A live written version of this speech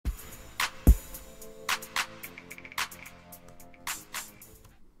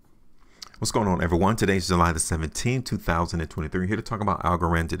What's going on, everyone? Today's July the 17th, 2023. Here to talk about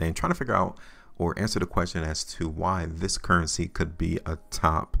Algorand today and trying to figure out or answer the question as to why this currency could be a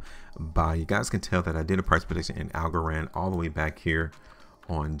top buy. You guys can tell that I did a price prediction in Algorand all the way back here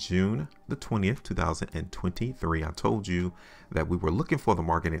on June the 20th, 2023. I told you that we were looking for the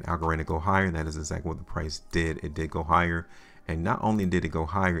market in Algorand to go higher, and that is exactly what the price did. It did go higher, and not only did it go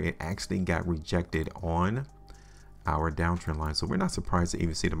higher, it actually got rejected on our downtrend line. So we're not surprised to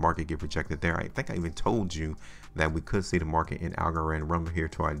even see the market get rejected there. I think I even told you that we could see the market in Algorand run here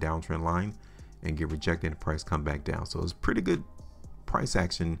to our downtrend line and get rejected and the price come back down. So it's pretty good price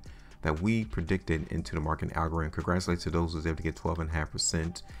action that we predicted into the market in Algorand. Congratulations to those who was able to get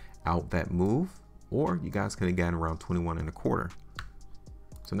 12.5% out that move, or you guys could have gotten around 21.25.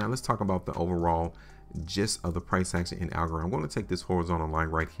 So now let's talk about the overall gist of the price action in Algorand. I'm going to take this horizontal line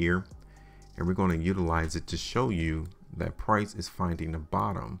right here, and we're going to utilize it to show you that price is finding the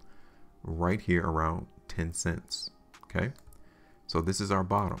bottom right here around 10 cents. Okay, so this is our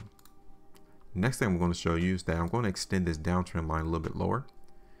bottom. Next thing I'm going to show you is that I'm going to extend this downtrend line a little bit lower,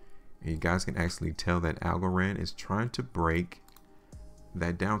 and you guys can actually tell that Algorand is trying to break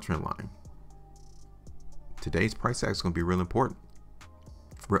that downtrend line. Today's price action is going to be real important.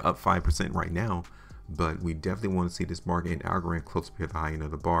 We're up 5% right now, but we definitely want to see this market in Algorand close up here at the high end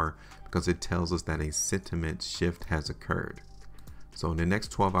of the bar, because it tells us that a sentiment shift has occurred. So in the next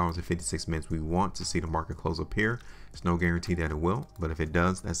 12 hours and 56 minutes, we want to see the market close up here. There's no guarantee that it will, but if it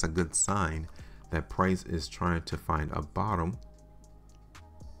does, that's a good sign that price is trying to find a bottom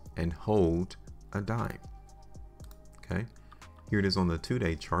and hold a dime. Okay, here it is on the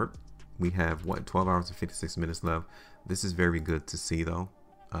 2-day chart. We have 12 hours and 56 minutes left. This is very good to see though.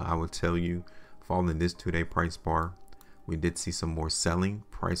 I would tell you, following this 2-day price bar, we did see some more selling,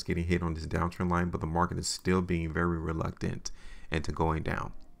 price getting hit on this downtrend line, but the market is still being very reluctant into going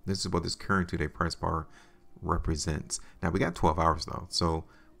down. This is what this current 2-day price bar represents. Now we got 12 hours though, so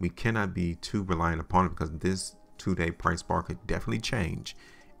we cannot be too reliant upon it, because this 2-day price bar could definitely change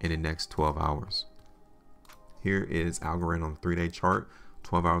in the next 12 hours. Here is Algorand on the 3-day chart,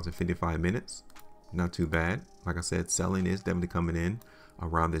 12 hours and 55 minutes. Not too bad. Like I said, selling is definitely coming in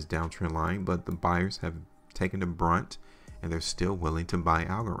around this downtrend line, but the buyers have taken the brunt and they're still willing to buy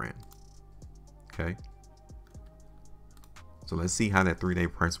Algorand. Okay, so let's see how that 3-day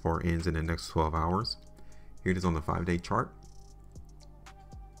price bar ends in the next 12 hours. Here it is on the 5-day chart.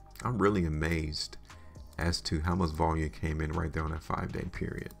 I'm really amazed as to how much volume came in right there on that 5-day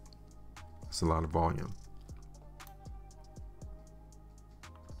period. It's a lot of volume.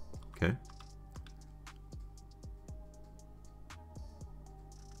 Okay,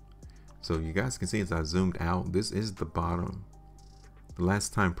 so you guys can see as I zoomed out, this is the bottom. The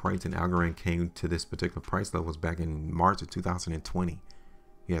last time price in Algorand came to this particular price level was back in March of 2020.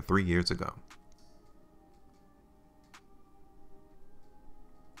 Yeah, 3 years ago.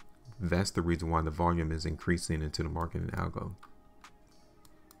 That's the reason why the volume is increasing into the market in Algo.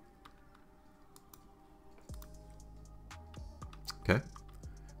 Okay,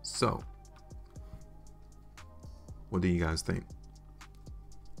 so what do you guys think?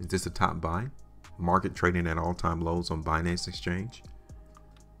 Is this a top buy? Market trading at all-time lows on Binance Exchange.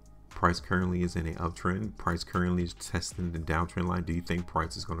 Price currently is in an uptrend. Price currently is testing the downtrend line. Do you think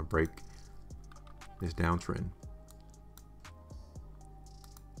price is going to break this downtrend?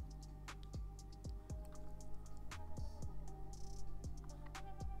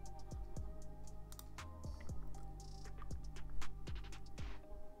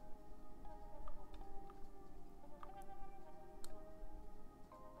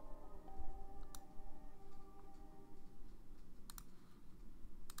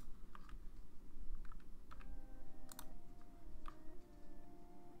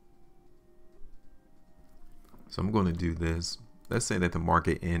 So I'm going to do this. Let's say that the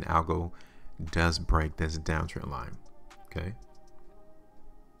market in Algo does break this downtrend line. Okay,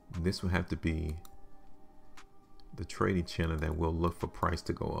 this will have to be the trading channel that will look for price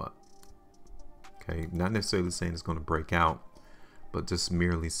to go up. Okay, not necessarily saying it's going to break out, but just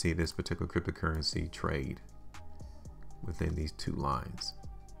merely see this particular cryptocurrency trade within these two lines,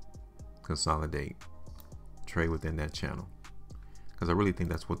 consolidate, trade within that channel, because I really think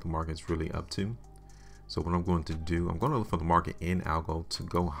that's what the market's really up to. So what I'm going to do, I'm going to look for the market in Algo to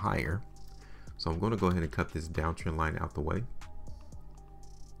go higher. So I'm going to go ahead and cut this downtrend line out the way,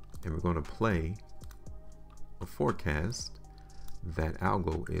 and we're going to play a forecast that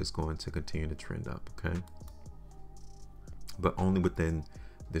Algo is going to continue to trend up. Okay, but only within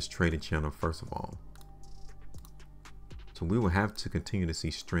this trading channel first of all. So we will have to continue to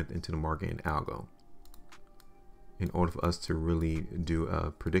see strength into the market in Algo. in order for us to really do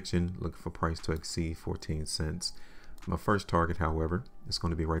a prediction, looking for price to exceed 14 cents. My first target, however, is going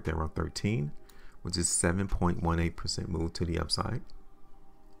to be right there around 13, which is 7.18% move to the upside.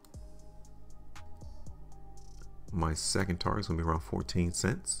 My second target is going to be around 14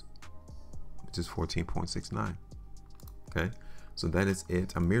 cents, which is 14.69. Okay, so that is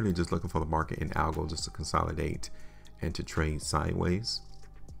it. I'm merely just looking for the market in Algo just to consolidate and to trade sideways.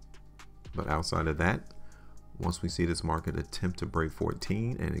 But outside of that, once we see this market attempt to break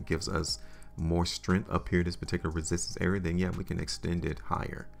 14 and it gives us more strength up here, this particular resistance area, then yeah, we can extend it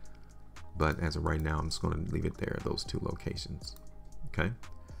higher. But as of right now, I'm just going to leave it there, those two locations. Okay,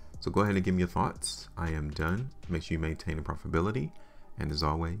 so go ahead and give me your thoughts. I am done. Make sure you maintain the profitability, and as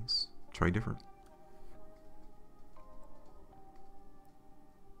always, trade different.